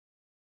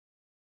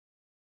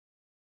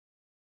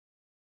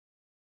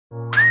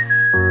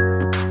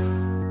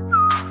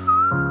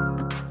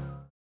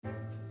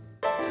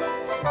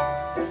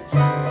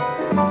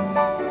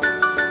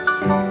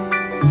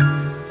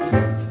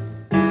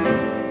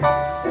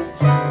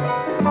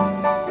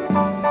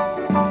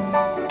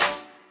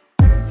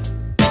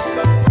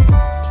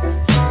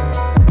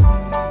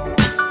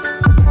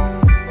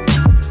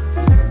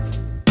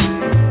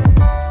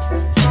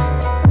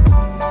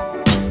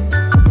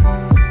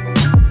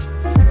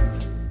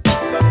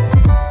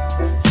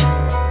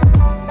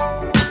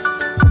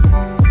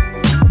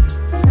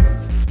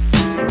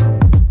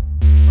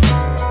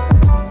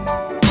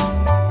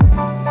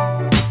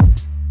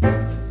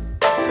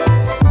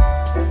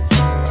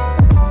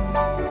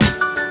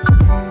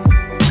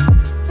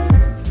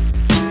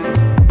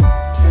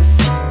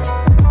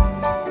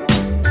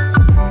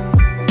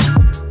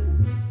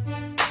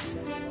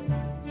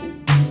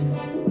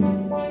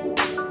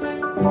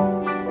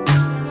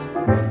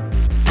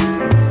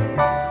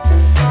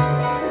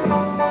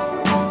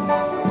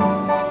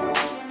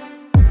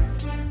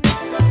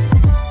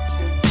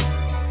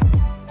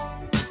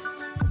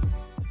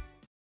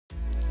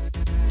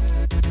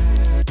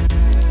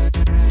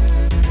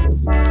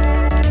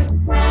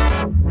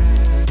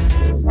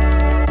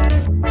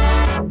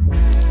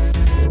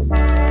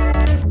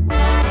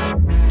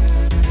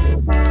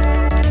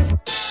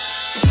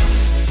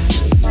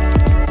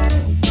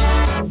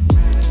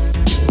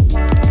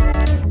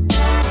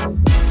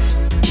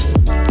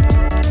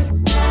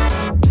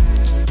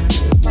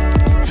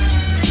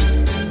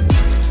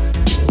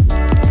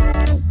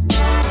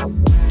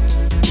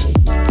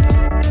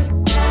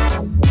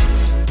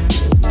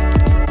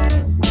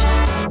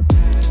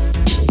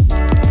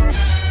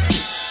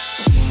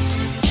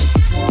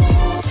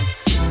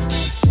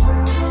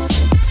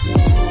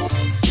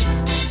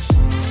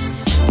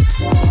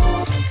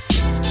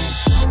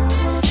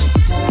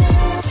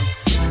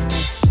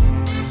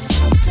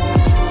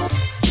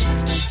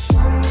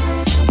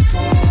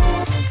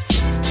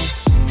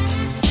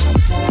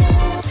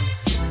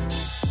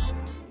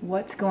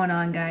What's going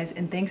on, guys,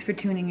 and thanks for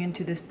tuning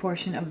into this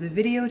portion of the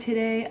video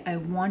today. I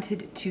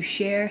wanted to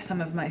share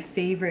some of my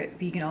favorite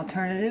vegan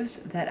alternatives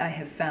that I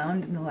have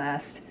found in the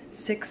last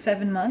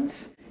 6-7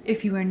 months.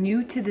 If you are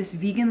new to this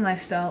vegan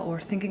lifestyle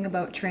or thinking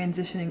about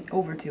transitioning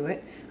over to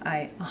it,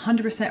 I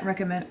 100%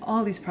 recommend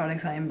all these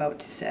products I am about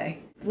to say.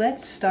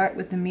 Let's start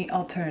with the meat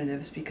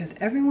alternatives because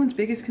everyone's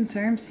biggest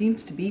concern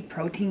seems to be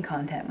protein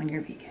content when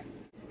you're vegan.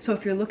 So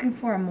if you're looking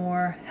for a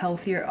more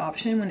healthier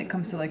option when it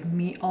comes to like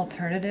meat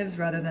alternatives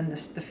rather than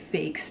just the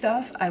fake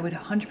stuff, I would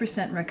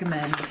 100%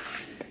 recommend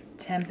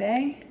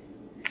tempeh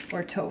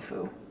or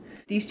tofu.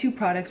 These two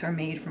products are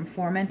made from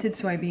fermented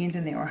soybeans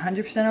and they are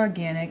 100%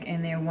 organic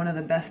and they are one of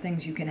the best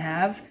things you can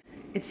have.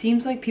 It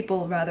seems like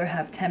people rather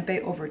have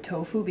tempeh over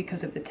tofu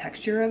because of the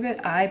texture of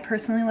it. I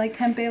personally like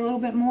tempeh a little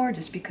bit more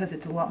just because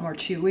it's a lot more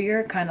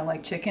chewier, kind of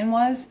like chicken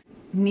was.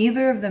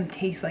 Neither of them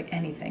taste like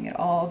anything. It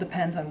all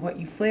depends on what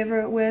you flavor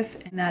it with,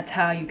 and that's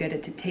how you get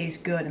it to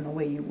taste good in the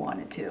way you want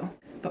it to.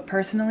 But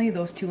personally,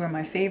 those two are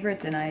my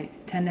favorites, and I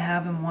tend to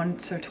have them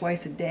once or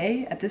twice a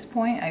day at this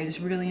point. I just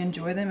really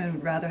enjoy them and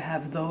would rather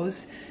have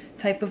those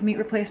type of meat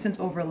replacements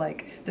over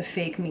like the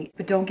fake meat.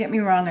 But don't get me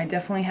wrong, I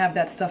definitely have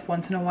that stuff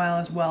once in a while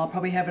as well. I'll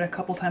probably have it a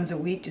couple times a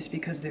week just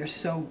because they're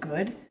so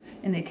good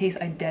and they taste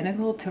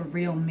identical to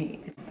real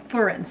meat.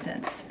 For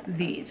instance,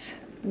 these.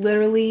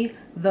 Literally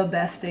the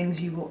best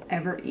things you will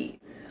ever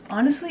eat.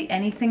 Honestly,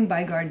 anything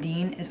by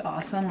Gardein is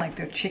awesome. Like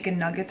their chicken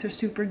nuggets are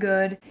super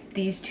good.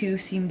 These two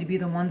seem to be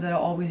the ones that I'll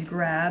always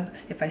grab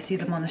if I see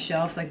them on the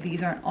shelves. Like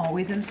these aren't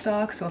always in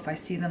stock, so if I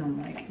see them, I'm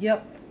like,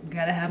 yep,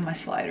 gotta have my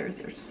sliders.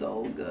 They're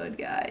so good,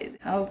 guys.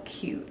 How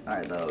cute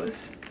are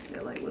those?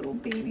 They're like little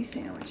baby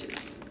sandwiches.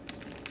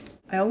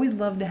 I always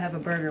love to have a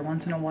burger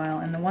once in a while,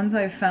 and the ones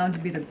I've found to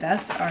be the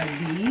best are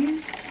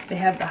these. They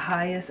have the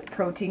highest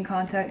protein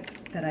content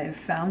that I have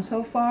found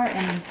so far,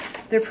 and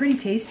they're pretty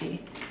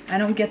tasty. I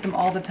don't get them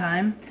all the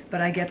time,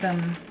 but I get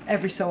them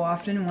every so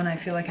often when I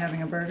feel like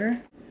having a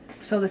burger.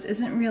 So this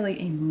isn't really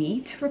a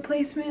meat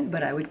replacement,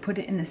 but I would put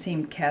it in the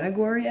same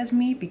category as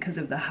meat because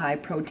of the high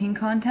protein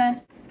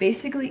content.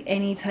 Basically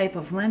any type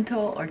of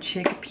lentil or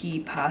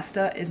chickpea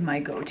pasta is my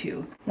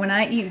go-to. When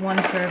I eat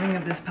one serving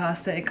of this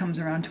pasta, it comes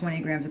around 20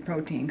 grams of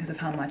protein because of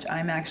how much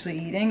I'm actually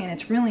eating, and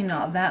it's really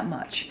not that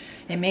much.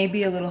 It may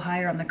be a little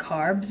higher on the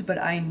carbs, but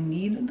I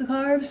need the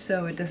carbs,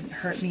 so it doesn't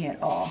hurt me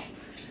at all.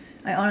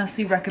 I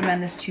honestly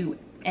recommend this to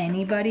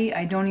anybody.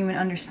 I don't even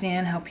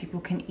understand how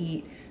people can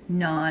eat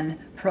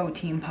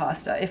non-protein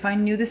pasta. If I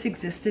knew this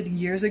existed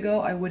years ago,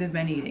 I would have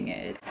been eating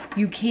it.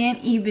 You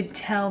can't even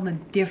tell the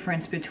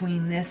difference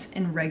between this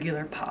and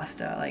regular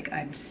pasta. Like,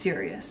 I'm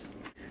serious.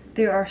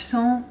 There are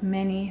so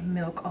many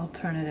milk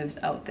alternatives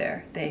out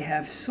there. They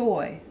have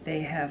soy,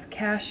 they have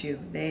cashew,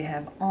 they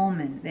have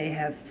almond, they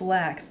have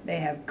flax, they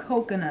have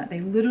coconut. They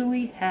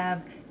literally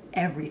have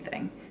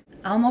everything.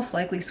 I'll most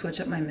likely switch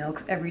up my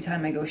milks every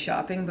time I go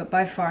shopping, but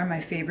by far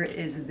my favorite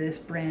is this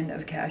brand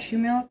of cashew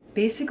milk.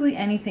 Basically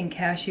anything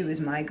cashew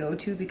is my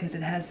go-to because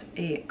it has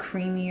a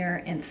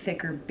creamier and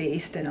thicker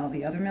base than all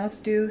the other milks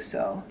do,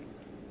 so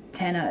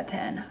 10 out of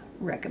 10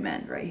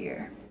 recommend right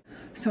here.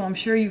 So I'm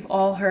sure you've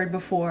all heard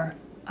before,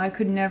 I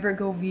could never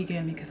go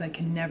vegan because I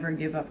can never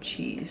give up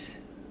cheese.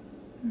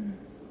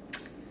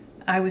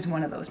 I was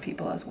one of those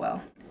people as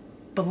well.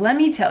 But let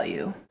me tell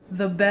you,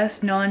 the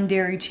best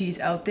non-dairy cheese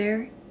out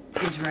there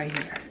is right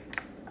here.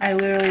 I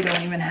literally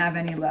don't even have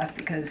any left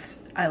because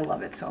I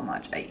love it so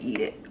much. I eat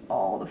it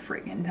all the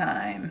freaking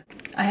time.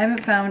 I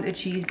haven't found a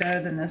cheese better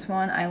than this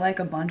one. I like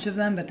a bunch of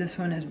them, but this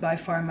one is by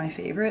far my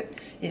favorite.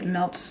 It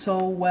melts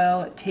so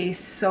well. It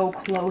tastes so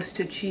close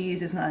to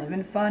cheese. It's not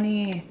even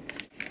funny.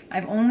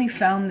 I've only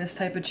found this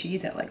type of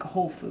cheese at like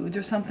Whole Foods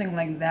or something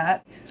like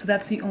that. So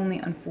that's the only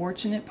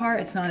unfortunate part.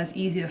 It's not as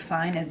easy to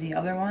find as the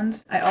other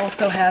ones. I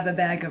also have a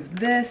bag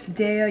of this,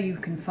 Daiya. You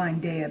can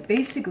find Daiya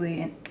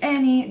basically in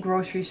any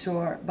grocery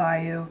store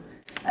by you.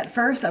 At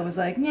first I was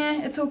like,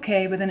 yeah, it's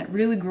okay, but then it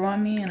really grew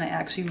on me and I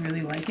actually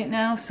really like it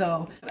now.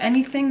 So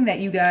anything that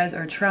you guys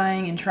are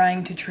trying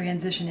to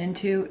transition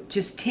into,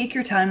 just take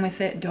your time with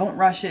it. Don't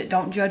rush it.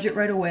 Don't judge it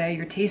right away.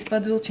 Your taste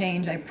buds will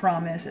change. I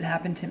promise. It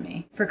happened to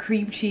me. For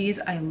cream cheese,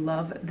 I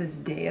love this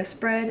Daiya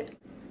spread.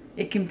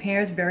 It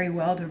compares very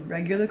well to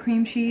regular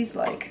cream cheese.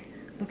 Like,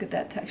 look at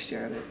that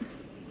texture of it.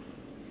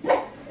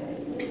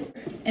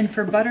 And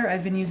for butter,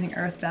 I've been using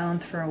Earth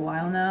Balance for a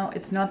while now.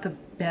 It's not the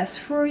best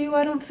for you,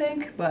 I don't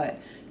think, but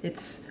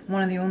it's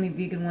one of the only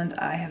vegan ones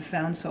I have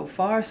found so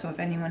far, so if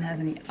anyone has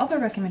any other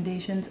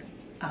recommendations,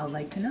 I'd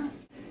like to know.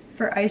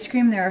 For ice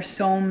cream, there are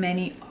so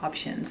many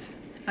options.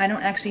 I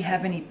don't actually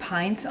have any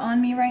pints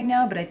on me right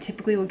now, but I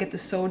typically will get the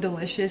So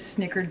Delicious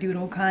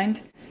Snickerdoodle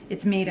kind.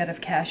 It's made out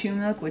of cashew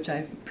milk, which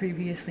I've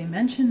previously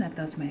mentioned that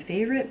that's my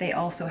favorite. They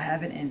also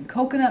have it in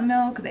coconut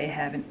milk, they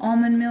have an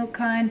almond milk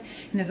kind,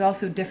 and there's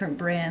also different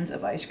brands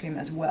of ice cream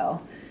as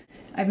well.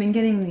 I've been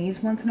getting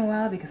these once in a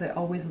while because I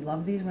always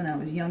loved these when I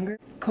was younger.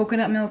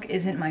 Coconut milk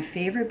isn't my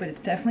favorite, but it's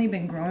definitely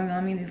been growing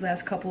on me these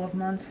last couple of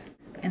months.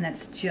 And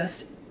that's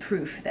just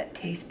proof that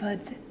taste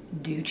buds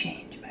do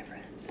change, my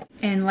friends.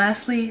 And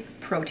lastly,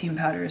 protein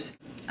powders.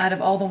 Out of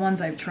all the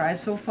ones I've tried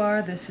so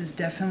far, this is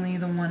definitely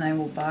the one I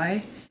will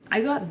buy.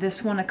 I got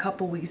this one a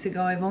couple weeks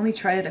ago. I've only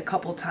tried it a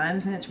couple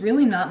times and it's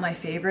really not my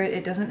favorite.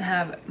 It doesn't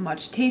have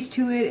much taste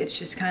to it. It's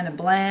just kind of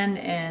bland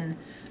and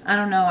I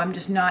don't know, I'm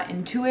just not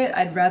into it.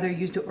 I'd rather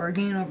use the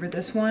Orgain over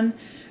this one.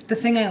 The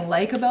thing I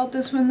like about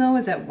this one though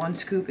is that one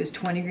scoop is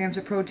 20 grams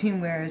of protein,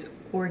 whereas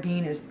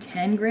Orgain is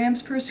 10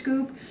 grams per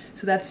scoop.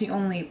 So that's the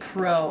only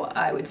pro,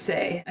 I would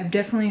say. I've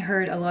definitely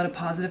heard a lot of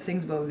positive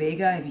things about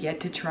Vega. I've yet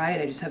to try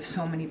it. I just have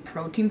so many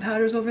protein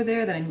powders over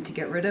there that I need to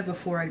get rid of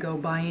before I go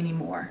buy any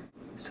more.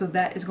 So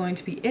that is going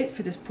to be it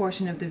for this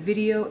portion of the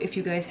video. If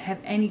you guys have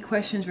any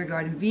questions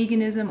regarding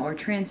veganism or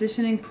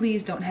transitioning,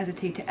 please don't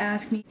hesitate to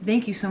ask me.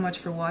 Thank you so much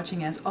for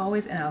watching as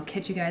always, and I'll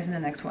catch you guys in the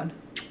next one.